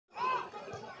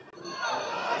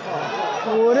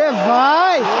ওরে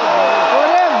ভাই,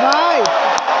 ওরে ভাই,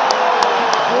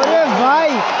 ওরে ভাই,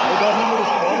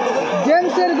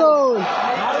 জেমসের গোল।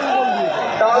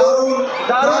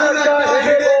 দারুণ একটা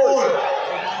হেডে গোল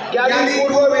জ্ঞানী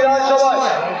পূর্ব বিধানসভায়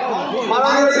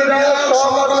মাননীয় বিধায়ক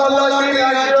সহকার মোল্লার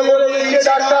বলে ইচ্ছে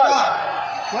ডাক্তার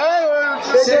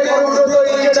শেষে অনুব্রত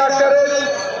ইচ্ছে ডাক্তারের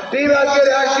টিম আজকের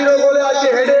 1-0 গোলে আছে।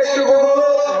 হেডে একটু গোল হলো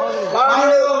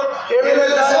মাননীয় এমএলএ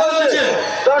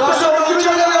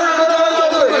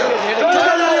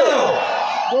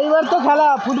এইবার তো খেলা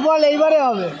ফুটবল, এইবারে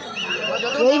হবে,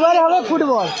 এইবারে হবে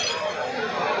ফুটবল।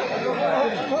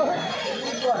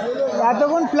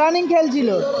 এতক্ষণ প্ল্যানিং খেলছিল,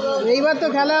 এইবার তো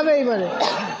খেলা হবে এইবারে।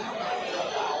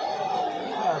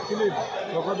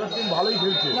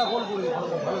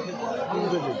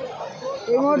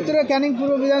 এই মুহূর্তে ক্যানিং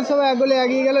পূর্ব বিধানসভা 1 গোলে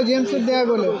এগিয়ে গেল জেমসের দেয়া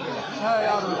গোলে।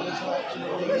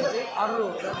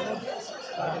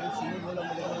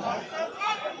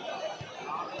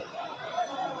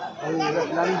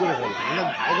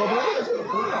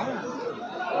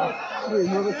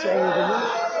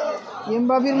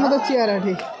 এমবাপির মতো চেয়ারা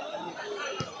ঠিক।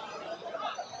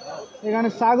 এখানে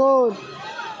সাগর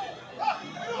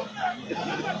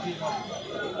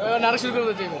শুরু করে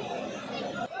দিচ্ছে।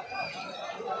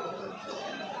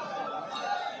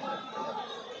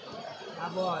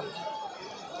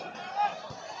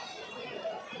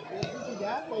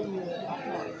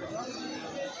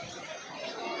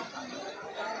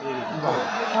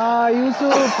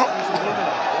 ইউসুফ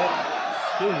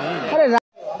আরে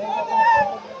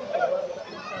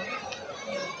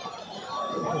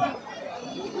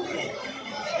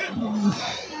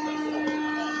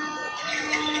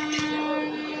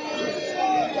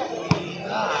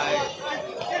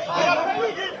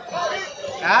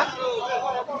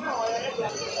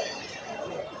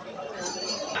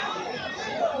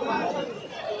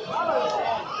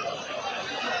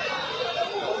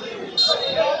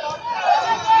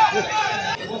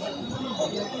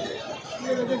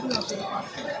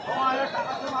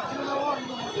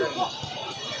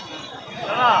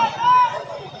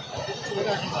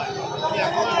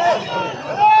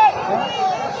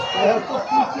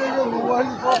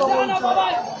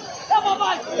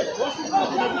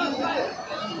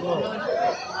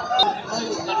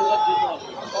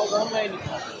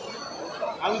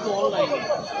আমি তো অনলাইনে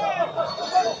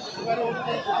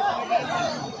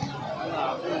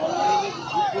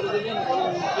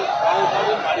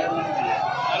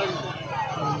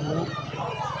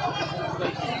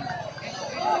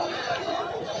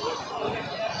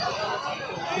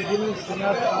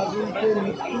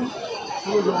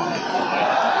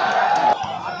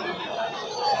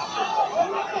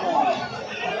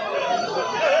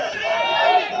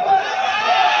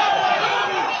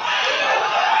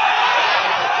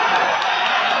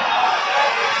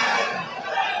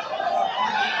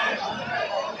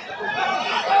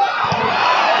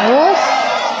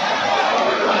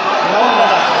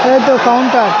তো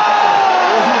কাউন্টার।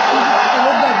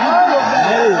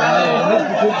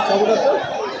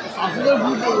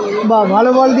 বাহ, ভালো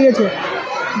বল দিয়েছে।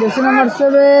 জেসি নাম্বার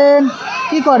 7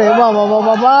 কি করে? বাবা বাবা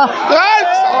বাবা,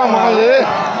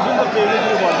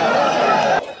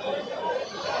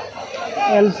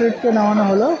 এলফ্রিডকে নামানো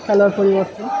হলো খেলার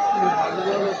পরিবর্তন।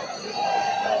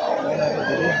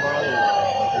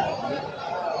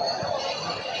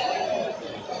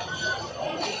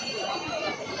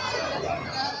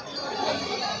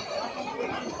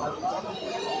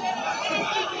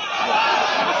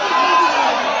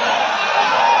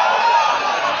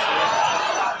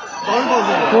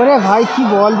 ওরে ভাই, কি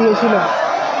বল দিয়েছিল।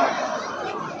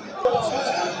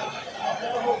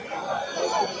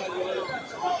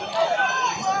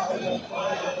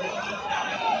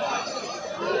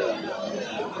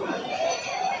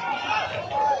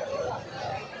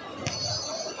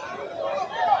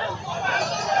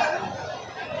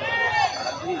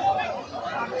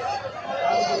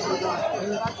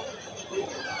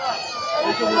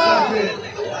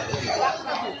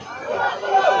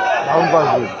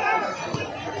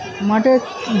 মাঠে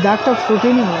দাগটা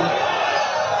ফোটেনি।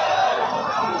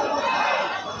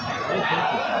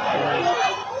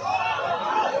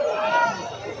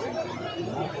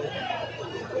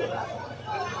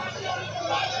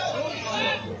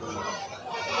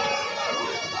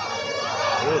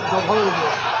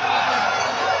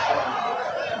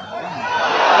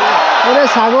 ওরে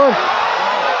সাগর,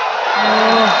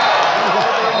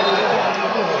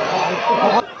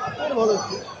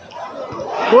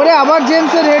 ওরে আবার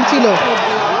জেমসের হেড ছিল।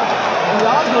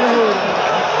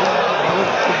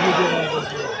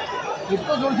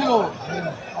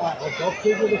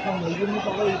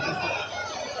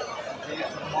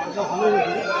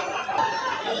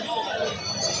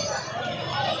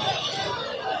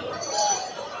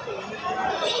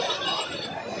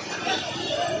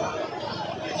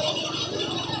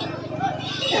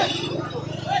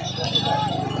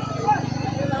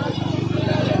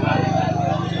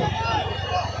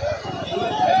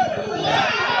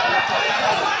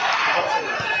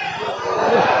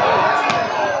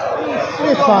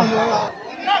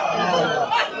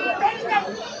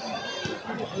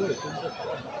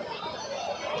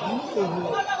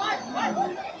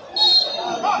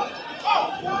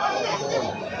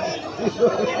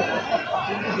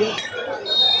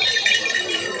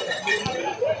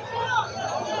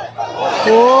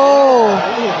 ও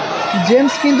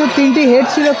জেমস কিন্তু 3টি হেড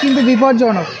ছিল কিন্তু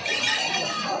বিপজ্জনক।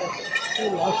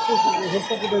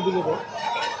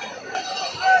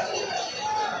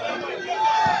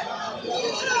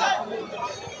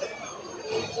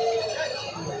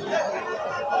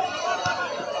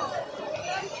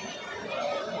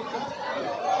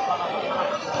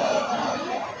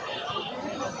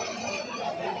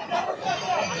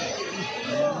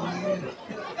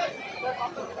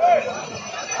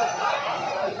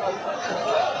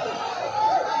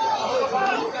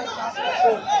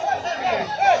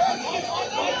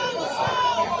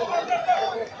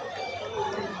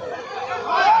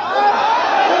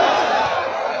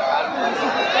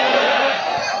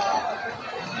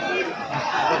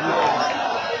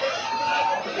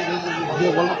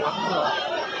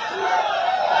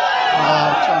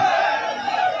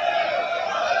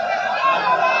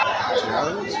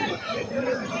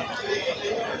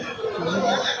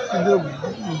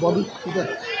 বডি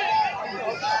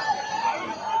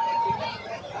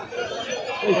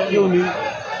কেউ নেই।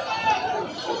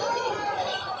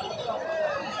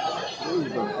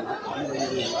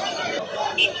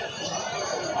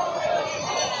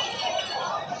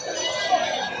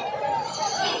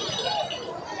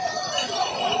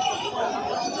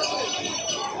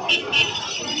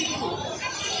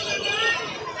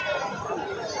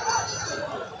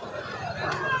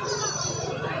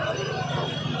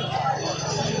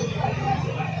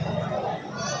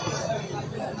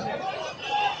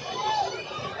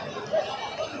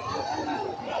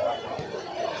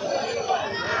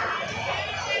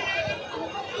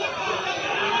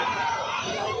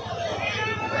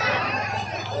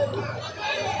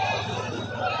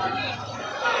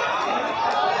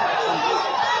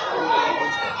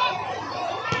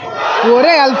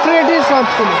 ওরে অ্যালফ্রেডের শট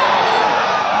ছিল,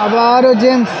 আবারও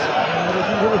জেমস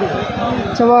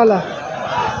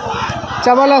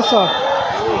চাবালা শট।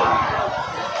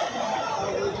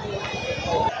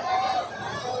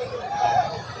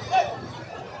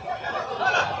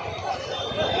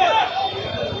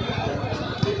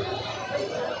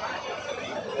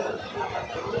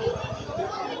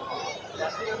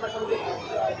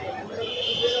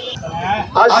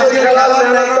 আজকের খেলার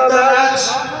man of the match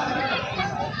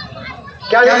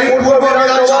Canning পূর্ব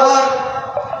বিধানসভার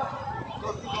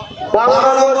 12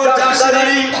 নম্বর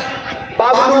জার্সি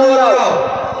বাবলু ওরাও।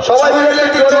 সবাই মিলে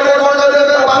একটু জোরে বলা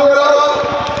যাবে বাবলু ওরাও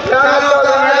ম্যান অফ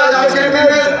দ্য ম্যাচ আজকের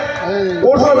দিনে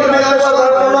পূর্ব বিধানসভার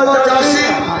 12 নম্বর জার্সি।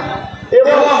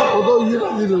 এবং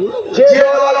যে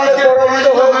দল আজকে পরাজিত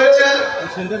হয়েছে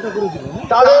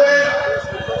তাদের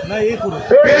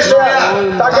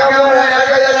তাকে আমরা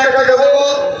 1000 টাকা দেবো।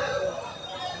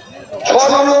 6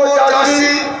 নম্বর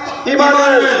জার্সি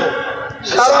ইমানুয়েল,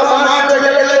 সারা মাঠ থেকে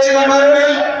খেলেছে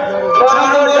ইমানুয়েল, 6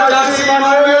 নম্বর জার্সি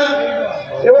ইমানুয়েল।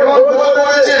 এবং গোল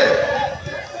করেছে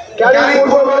ক্যানিং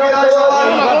পূর্ব বিধানসভার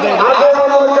 8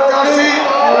 নম্বর জার্সি।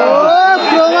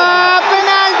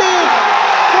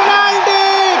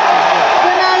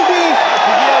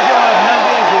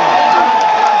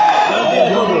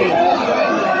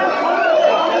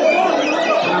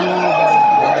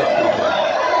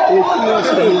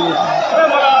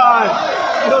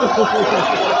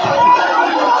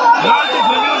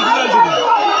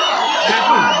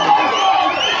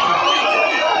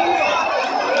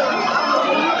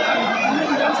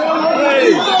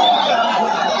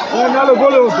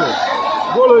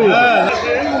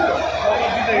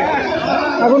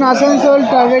 এখন আসানসোল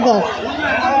টার্গেটার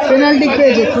পেনাল্টি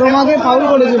পেয়েছে, ক্রোমাকে ফাউল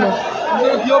করেছিল।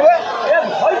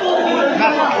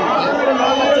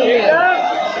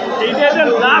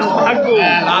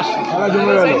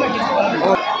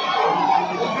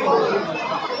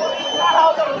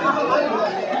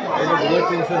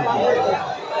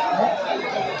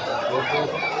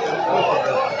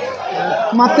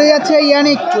 মারতে যাচ্ছে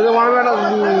ইয়ানিক,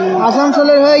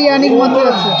 আসানসোলের হয়ে ইয়ানিক মারতে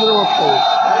যাচ্ছে।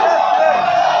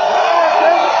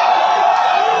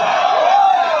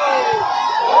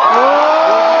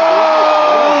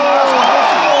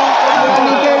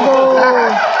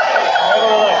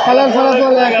 খেলার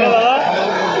ফলাফল একটা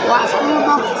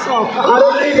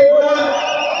আরেকটি গোল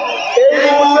এই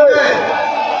মুহূর্তে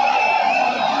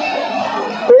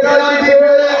পেনাল্টি দিয়ে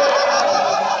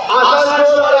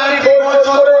আসানসোল আরেকটি গোল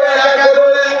করে 1-1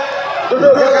 গোলে দুটো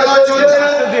খেলা চলছে।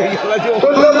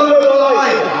 তুল্যমূল্য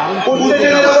লড়াই,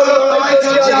 উত্তেজনামূলক লড়াই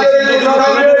চলছে আজকের এই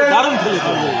টুর্নামেন্টে।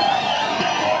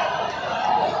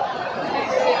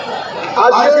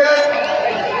 আজকে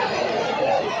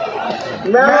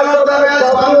ম্যান অফ দ্য ম্যাচ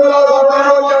বাংলার 12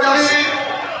 নম্বর জার্সি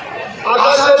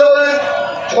আসানসোলের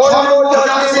 6 নম্বর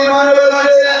জার্সি ইমানুয়েল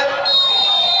আছে।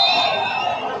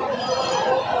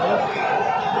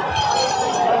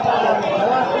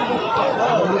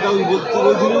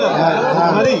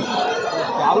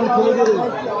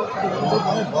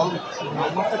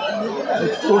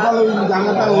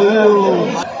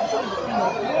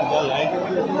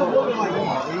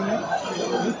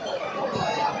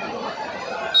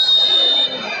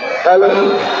 হ্যালো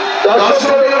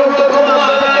দর্শকদের উত্তর